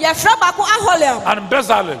Aholiab and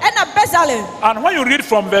Bezalel. And when you read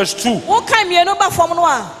from verse 2,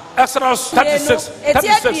 Exodus 36,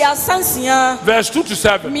 verse 2 to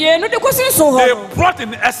 7, they brought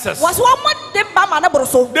in excess.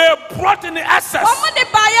 They brought in excess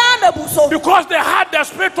because they had the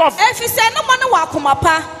spirit of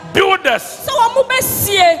builders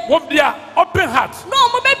with their open heart,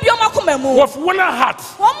 with willing heart.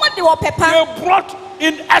 They brought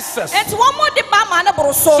in excess. So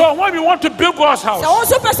when we want to build God's house, when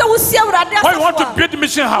we want to build the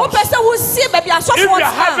mission house, if you are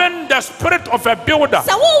having the spirit of a builder,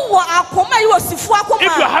 if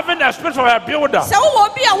you are having the spirit of a builder, you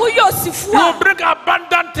will bring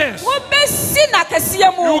abundant things. You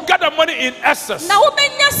will get the money in excess. So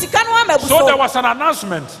there was an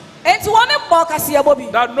announcement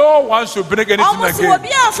that no one should bring anything again.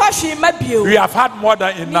 We have had more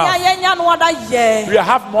than enough. We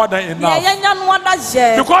have more than enough.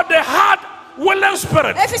 Because they had willing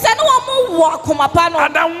spirit and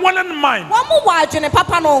unwilling mind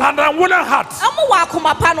and unwilling heart.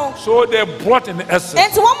 So they brought in essence.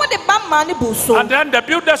 And then the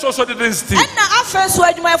builders also didn't steal.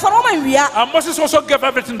 And Moses also gave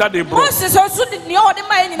everything that they brought.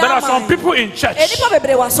 There are some people in church, when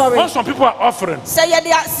some people are offering,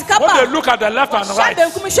 when they look at the left and right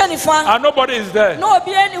and nobody is there,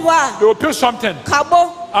 they will pick something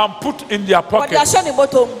and put in their pocket.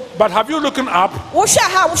 But have you looking up?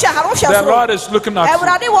 The Lord is looking at you.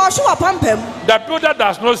 The builder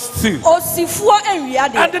does not steal.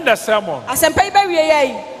 Ending the sermon,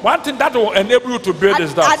 one thing that will enable you to build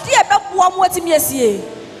is that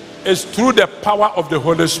is through the power of the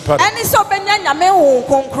Holy Spirit.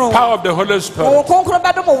 Power of the Holy Spirit.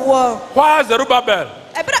 While Zerubbabel,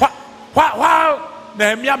 while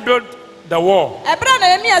Nehemiah built the wall,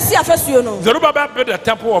 Zerubbabel built the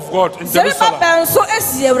temple of God in Jerusalem.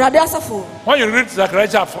 When you read Zechariah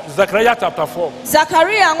chapter 4,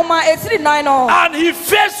 and he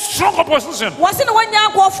faced strong opposition. When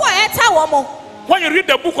you read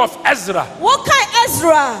the book of Ezra,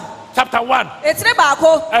 chapter 1,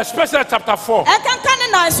 especially chapter 4,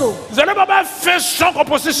 Zerubbabel faced strong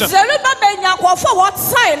opposition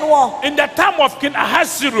in the time of King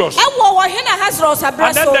Ahasuerus, and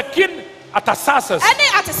then the king Artaxerxes.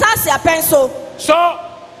 So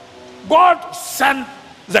God sent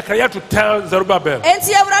Zechariah to tell Zerubbabel,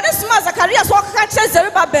 Zerubbabel,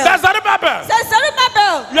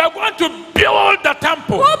 you are going to build the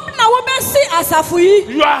temple.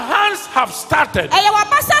 Your hands have started and you are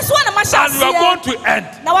going to end.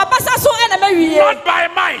 Not by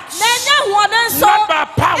might, not by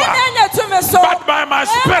power, but by my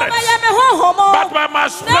spirit. But by my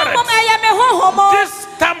spirit, this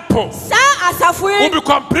temple will be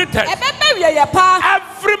completed.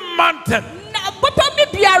 Every mountain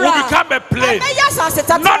will become a plain.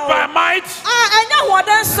 Not by might,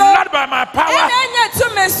 not by my power,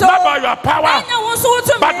 not by your power,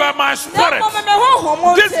 but by my spirit.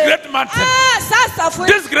 This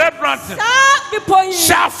great mountain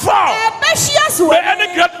shall fall. Any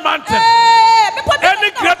great mountain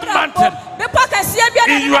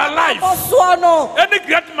in your life, any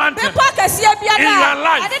great mountain in your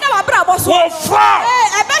life will fall.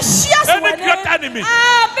 Any great enemy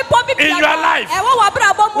in your life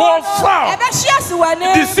will fall.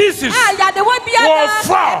 Diseases will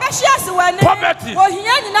fall. Poverty will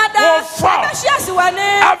fall.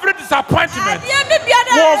 Every disappointment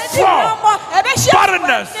will fall.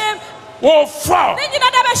 Barrenness will fall.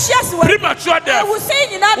 Premature death will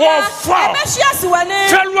fall.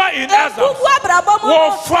 Failure in exams will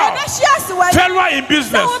fall. Failure in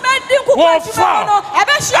business will fall.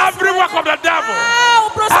 Every work of the devil,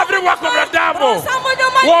 every work of the devil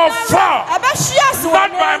will fall.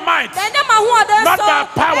 Not by might, not by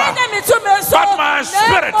power, but by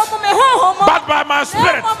spirit. But by my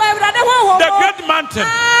spirit. The great mountain,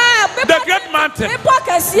 the great mountain, the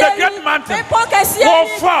great mountain will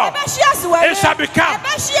fall. It shall become a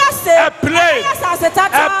plain, a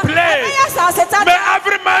plain. May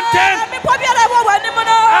every mountain,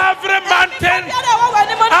 every mountain,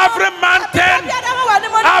 every mountain,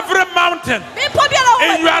 every mountain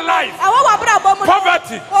in your life,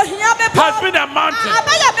 poverty has been a mountain,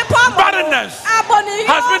 barrenness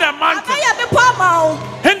has been a mountain,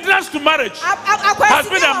 hindrance to marriage has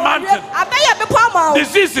been a mountain,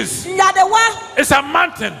 diseases is a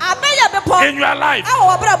mountain in your life,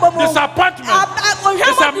 disappointment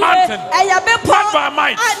is a mountain, not by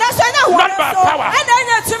might, not by power,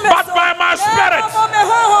 but by my spirit.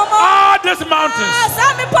 All these mountains,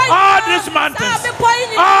 all these mountains,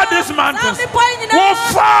 all these mountains will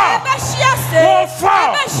fall, will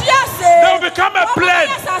fall. They will become a plain,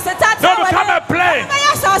 they will become a plain,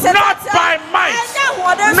 not by might,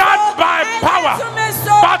 not by power,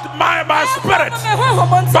 but by my spirit,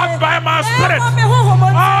 but by my spirit.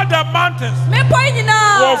 All the mountains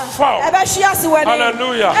will fall.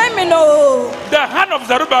 Hallelujah. The hand of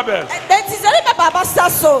Zerubbabel,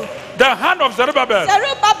 the hand of Zerubbabel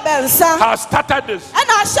has started this,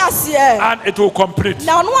 and it will complete.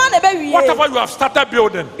 Whatever you have started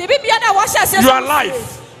building, your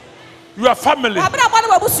life, your family,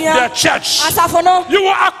 the church, you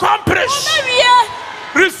will accomplish.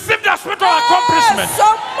 Receive the spirit of accomplishment.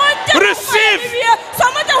 Receive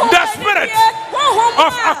the spirit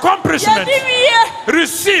of accomplishment.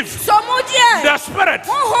 Receive the spirit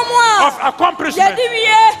of accomplishment.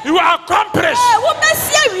 You will accomplish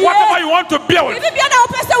whatever you want to build.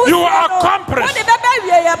 You will accomplish,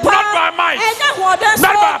 not by might,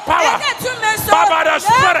 not by power, but by the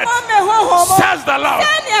spirit, says the Lord.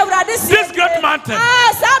 This great mountain,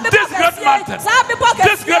 this great mountain,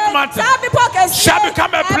 this great mountain shall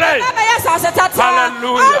become a plain.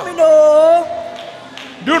 Hallelujah.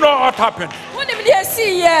 Do you know what happened?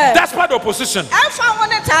 Despite the opposition,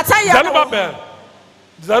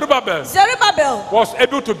 Zerubbabel was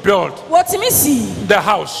able to build the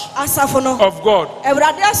house of God.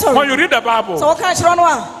 When you read the Bible,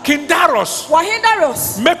 King Darius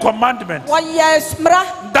made commandment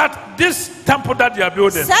that this temple that they are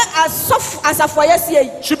building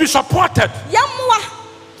should be supported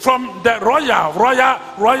from the royal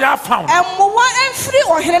fund.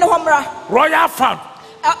 Royal fund.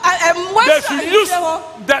 They should use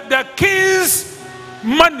the king's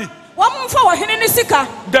money,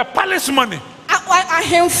 the palace money, to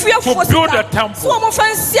build the temple.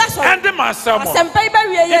 And the master, if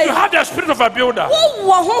you have the spirit of a builder,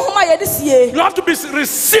 you have to be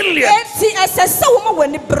resilient,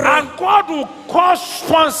 and God will cause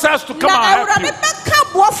sponsors to come and help you.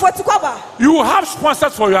 You have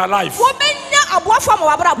sponsors for your life.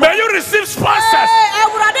 May you receive sponsors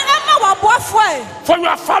for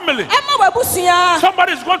your family.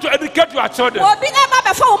 Somebody is going to educate your children.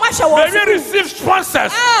 May you receive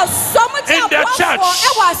sponsors in the church.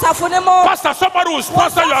 Pastor, somebody will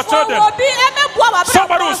sponsor your children.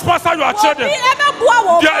 Somebody will sponsor your children.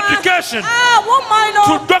 Their education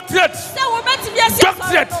to doctorate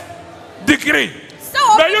degree.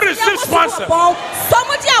 May you receive sponsor.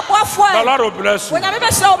 The Lord will bless you.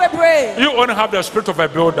 You only have the spirit of a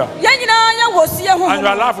builder, and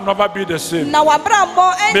your life will never be the same. May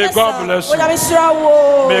God bless you.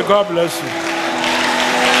 May God bless you.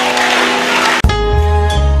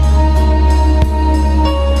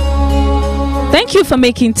 Thank you for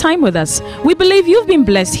making time with us. We believe you've been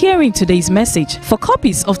blessed hearing today's message. For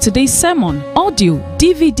copies of today's sermon, audio,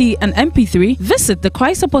 DVD, and MP3, visit the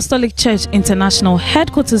Christ Apostolic Church International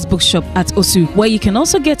Headquarters Bookshop at Osu, where you can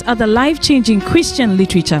also get other life-changing Christian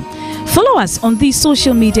literature. Follow us on these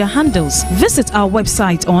social media handles. Visit our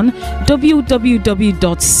website on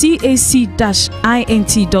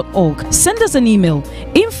www.cac-int.org. Send us an email,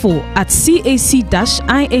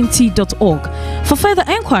 info@cac-int.org. For further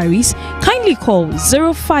enquiries, kindly call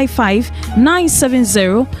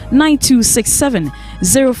 055-970-9267,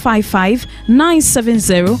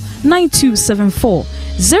 055-970-9274,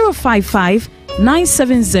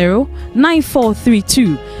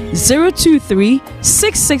 055-970-9432,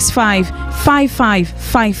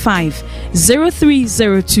 023-665-5555,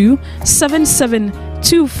 0302-77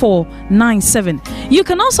 2497. You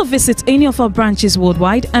can also visit any of our branches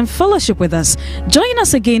worldwide and fellowship with us. Join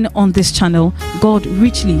us again on this channel. God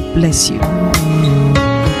richly bless you.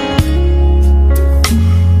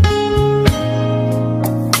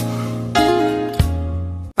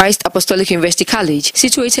 Christ Apostolic University College,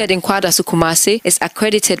 situated in Kwadaso, Kumasi, is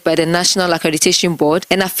accredited by the National Accreditation Board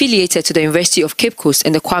and affiliated to the University of Cape Coast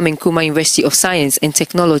and the Kwame Nkrumah University of Science and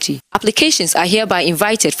Technology. Applications are hereby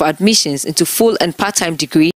invited for admissions into full and part-time degree